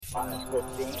I'm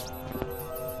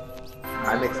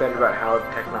excited about how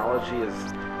technology is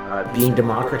being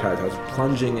democratized, how it's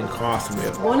plunging in cost.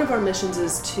 One of our missions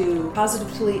is to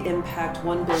positively impact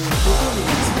 1 billion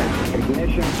people.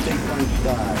 Ignition sequence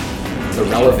start. The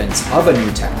relevance of a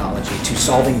new technology to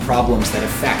solving problems that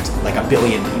affect like 1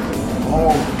 billion people.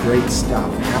 All the great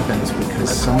stuff happens because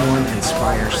someone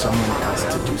inspires someone else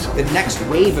to do something. The next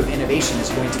wave of innovation is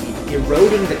going to be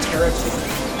eroding the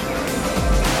territory.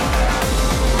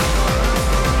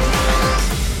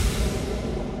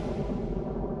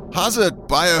 How's it,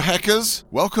 biohackers?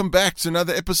 Welcome back to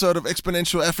another episode of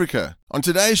Exponential Africa. On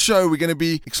today's show, we're going to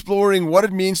be exploring what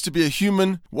it means to be a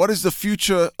human, what is the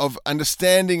future of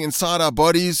understanding inside our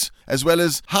bodies, as well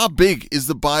as how big is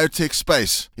the biotech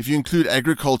space, if you include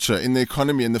agriculture in the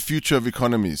economy and the future of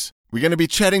economies. We're going to be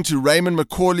chatting to Raymond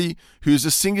McCauley, who is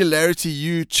the Singularity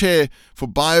U Chair for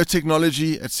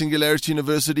Biotechnology at Singularity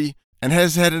University, and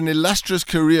has had an illustrious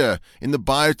career in the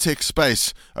biotech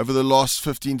space over the last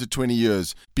 15 to 20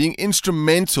 years, being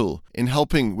instrumental in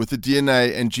helping with the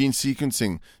DNA and gene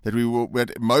sequencing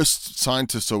that most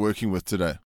scientists are working with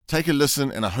today. Take a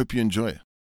listen, and I hope you enjoy.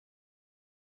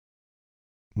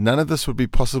 None of this would be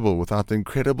possible without the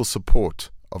incredible support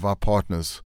of our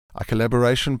partners. Our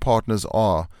collaboration partners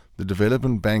are the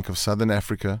Development Bank of Southern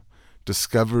Africa,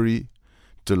 Discovery,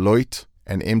 Deloitte,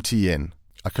 and MTN.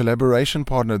 Our collaboration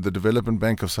partner, the Development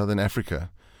Bank of Southern Africa,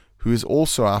 who is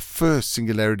also our first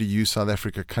Singularity U South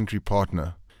Africa country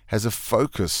partner, has a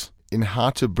focus in how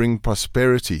to bring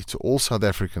prosperity to all South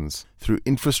Africans through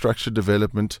infrastructure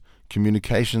development,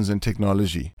 communications and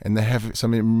technology. And they have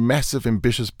some massive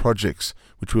ambitious projects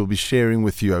which we'll be sharing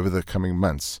with you over the coming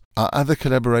months. Our other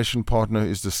collaboration partner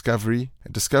is Discovery.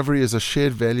 Discovery is a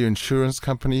shared value insurance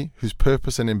company whose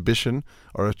purpose and ambition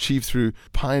are achieved through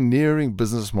pioneering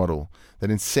business model that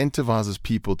incentivizes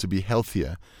people to be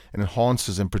healthier and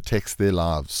enhances and protects their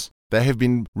lives. They have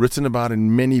been written about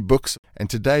in many books, and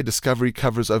today Discovery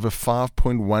covers over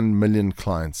 5.1 million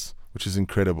clients, which is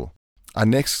incredible. Our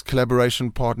next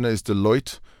collaboration partner is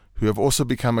Deloitte, who have also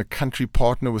become a country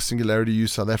partner with Singularity U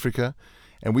South Africa,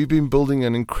 and we've been building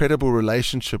an incredible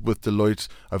relationship with Deloitte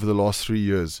over the last 3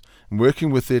 years. And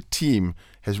working with their team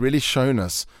has really shown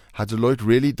us how Deloitte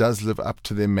really does live up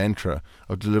to their mantra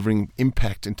of delivering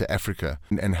impact into Africa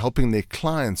and helping their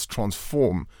clients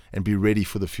transform and be ready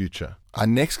for the future. Our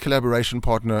next collaboration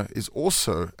partner is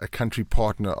also a country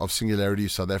partner of Singularity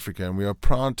South Africa, and we are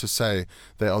proud to say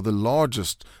they are the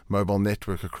largest mobile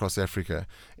network across Africa,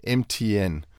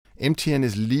 MTN. MTN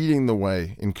is leading the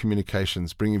way in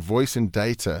communications, bringing voice and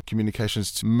data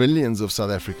communications to millions of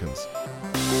South Africans.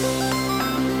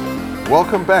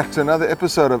 Welcome back to another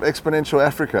episode of Exponential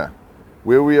Africa,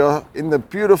 where we are in the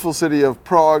beautiful city of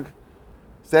Prague.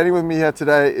 Standing with me here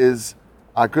today is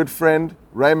our good friend,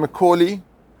 Ray McCauley,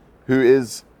 who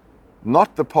is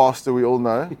not the pastor we all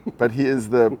know, but he is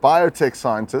the biotech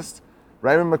scientist.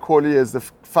 Raymond McCauley is the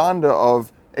founder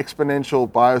of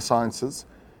Exponential Biosciences,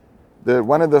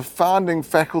 one of the founding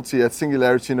faculty at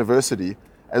Singularity University,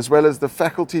 as well as the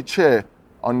faculty chair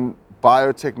on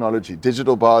biotechnology,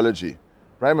 digital biology.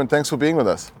 Raymond, thanks for being with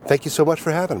us. Thank you so much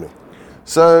for having me.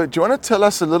 So do you want to tell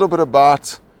us a little bit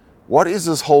about what is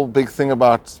this whole big thing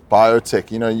about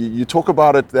biotech? You know, you talk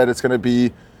about it that it's going to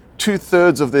be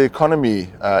 2/3 of the economy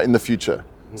in the future.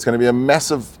 It's going to be a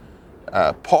massive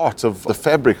part of the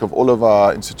fabric of all of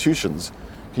our institutions.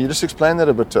 Can you just explain that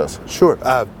a bit to us? Sure.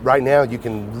 Right now, you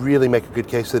can really make a good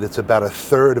case that it's about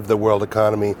 1/3 of the world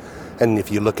economy. And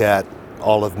if you look at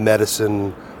all of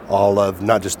medicine, all of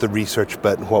not just the research,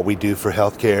 but what we do for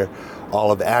healthcare,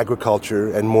 all of agriculture,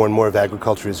 and more of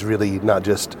agriculture is really not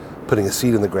just putting a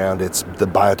seed in the ground, it's the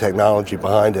biotechnology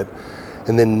behind it.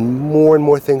 And then more and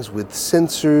more things with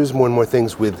sensors, more and more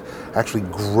things with actually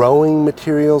growing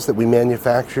materials that we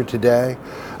manufacture today,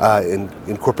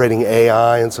 incorporating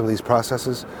AI in some of these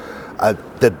processes.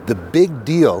 The big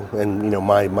deal, and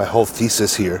my whole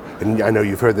thesis here, and I know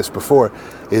you've heard this before,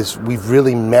 is we've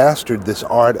really mastered this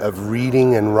art of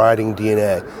reading and writing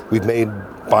DNA. We've made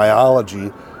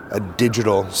biology a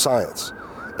digital science,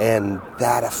 and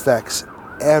that affects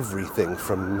everything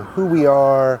from who we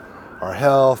are, our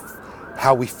health,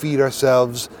 how we feed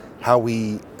ourselves, how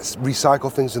we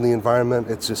recycle things in the environment.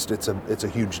 It's a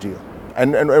huge deal.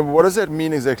 And what does that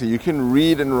mean exactly? You can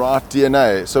read and write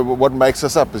DNA. So what makes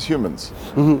us up as humans?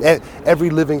 Mm-hmm. Every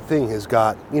living thing has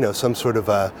got, some sort of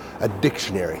a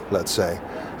dictionary, let's say,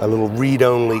 a little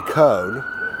read-only code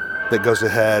that goes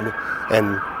ahead,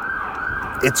 and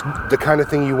it's the kind of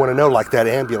thing you want to know, like that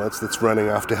ambulance that's running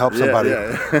off to help somebody.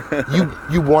 Yeah.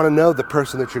 You want to know the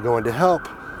person that you're going to help.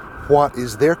 what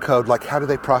is their code, like how do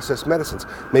they process medicines?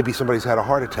 Maybe somebody's had a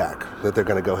heart attack that they're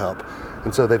going to go help.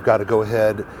 And so they've got to go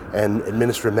ahead and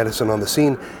administer a medicine on the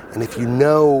scene. And if you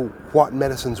know what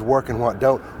medicines work and what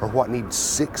don't, or what needs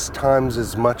 6 times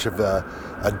as much of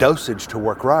a dosage to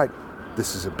work right,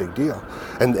 this is a big deal.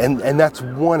 And that's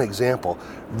one example.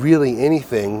 Really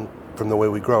anything from the way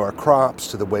we grow our crops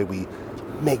to the way we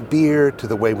make beer to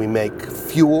the way we make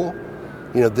fuel,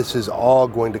 this is all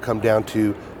going to come down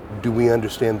to, do we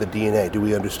understand the DNA? Do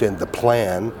we understand the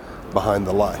plan behind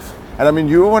the life? And I mean,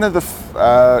 you were one of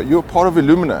you were part of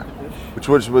Illumina, which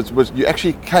was you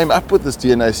actually came up with this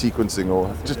DNA sequencing,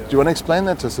 or do you want to explain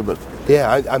that to us a bit?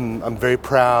 Yeah, I'm very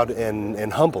proud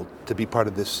and humbled to be part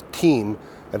of this team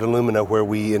at Illumina where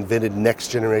we invented next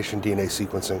generation DNA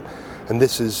sequencing. And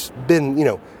this has been,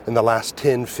 in the last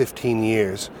 10, 15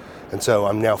 years. And so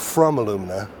I'm now from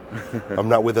Illumina. I'm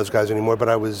not with those guys anymore, but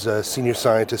I was a senior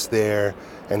scientist there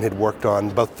and had worked on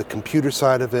both the computer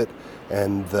side of it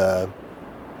and the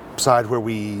side where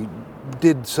we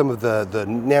did some of the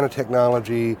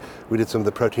nanotechnology, we did some of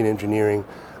the protein engineering,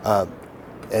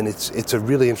 and it's a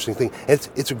really interesting thing.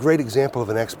 It's a great example of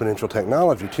an exponential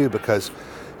technology too, because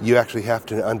you actually have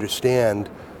to understand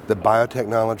the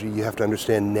biotechnology, you have to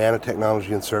understand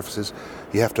nanotechnology and surfaces,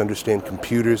 you have to understand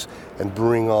computers, and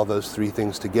bring all those 3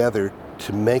 things together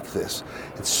to make this.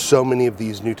 And so many of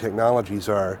these new technologies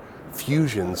are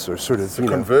fusions or sort of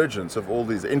convergence of all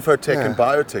these infotech and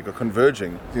biotech are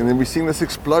converging, and then we're seeing this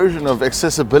explosion of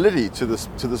accessibility to this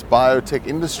biotech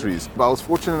industries. I was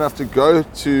fortunate enough to go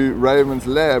to Raymond's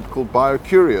lab called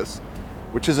BioCurious,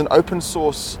 which is an open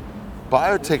source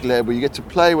biotech lab where you get to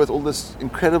play with all this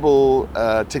incredible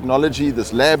technology,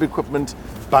 this lab equipment.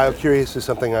 BioCurious is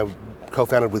something I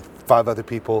co-founded with 5 other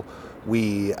people.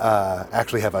 We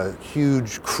actually have a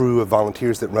huge crew of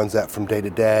volunteers that runs that from day to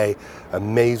day.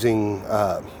 Amazing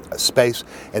space.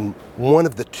 And one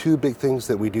of the 2 big things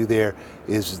that we do there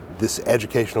is this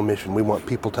educational mission. We want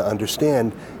people to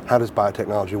understand, how does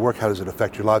biotechnology work? How does it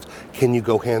affect your lives? Can you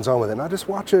go hands-on with it? Not just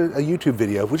watch a YouTube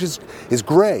video, which is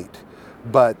great,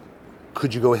 but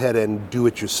could you go ahead and do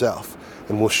it yourself?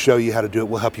 And we'll show you how to do it.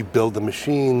 We'll help you build the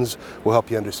machines. We'll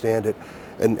help you understand it.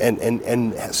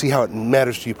 And see how it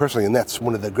matters to you personally. And that's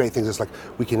one of the great things. It's like,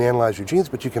 we can analyze your genes,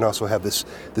 but you can also have this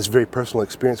very personal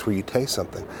experience where you taste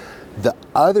something. The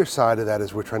other side of that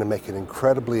is we're trying to make it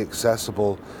incredibly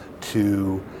accessible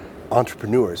to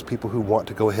entrepreneurs, people who want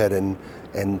to go ahead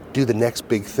and do the next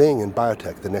big thing in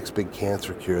biotech, the next big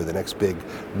cancer cure, the next big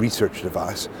research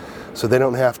device. So they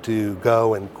don't have to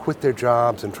go and quit their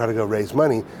jobs and try to go raise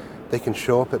money. They can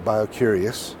show up at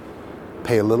BioCurious,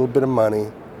 pay a little bit of money,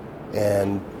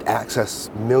 and access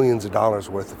millions of dollars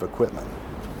worth of equipment.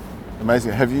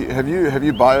 Amazing. Have you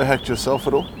biohacked yourself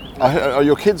at all?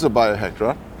 Your kids are biohacked,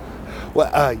 right?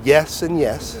 Well, yes and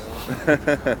yes.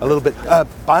 A little bit.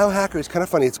 Biohacker is kind of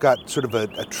funny. It's got sort of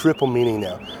a triple meaning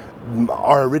now.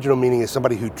 Our original meaning is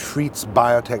somebody who treats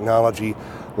biotechnology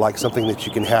like something that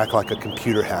you can hack, like a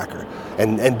computer hacker,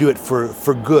 and do it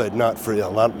for good, not for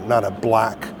ill, not a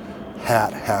black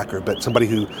hat hacker, but somebody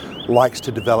who likes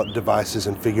to develop devices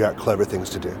and figure out clever things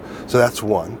to do. So that's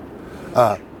one.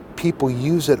 People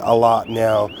use it a lot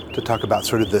now to talk about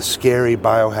sort of the scary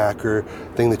biohacker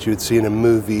thing that you would see in a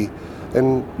movie,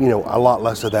 and a lot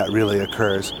less of that really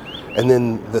occurs. And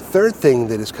then the third thing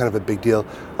that is kind of a big deal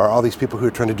are all these people who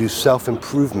are trying to do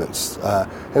self-improvements.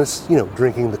 And it's,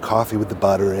 drinking the coffee with the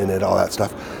butter in it, all that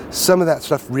stuff. Some of that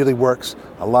stuff really works.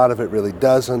 A lot of it really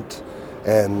doesn't.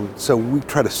 And so we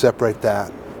try to separate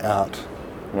that out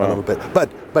a little bit.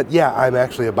 But yeah, I'm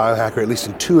actually a biohacker, at least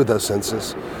in 2 of those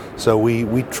senses. So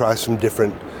we try some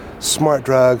different smart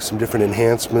drugs, some different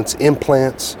enhancements,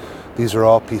 implants. These are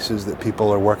all pieces that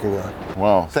people are working on.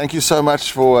 Wow. Thank you so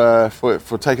much for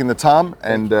taking the time.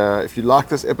 And if you like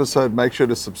this episode, make sure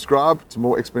to subscribe to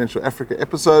more Exponential Africa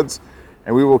episodes.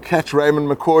 And we will catch Raymond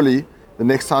McCauley the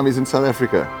next time he's in South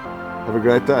Africa. Have a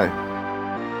great day.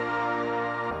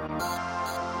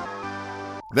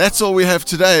 That's all we have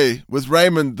today with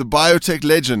Raymond, the biotech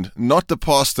legend, not the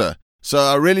pastor. So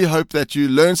I really hope that you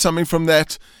learned something from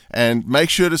that, and make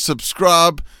sure to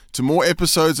subscribe to more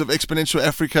episodes of Exponential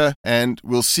Africa, and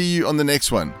we'll see you on the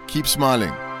next one. Keep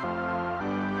smiling.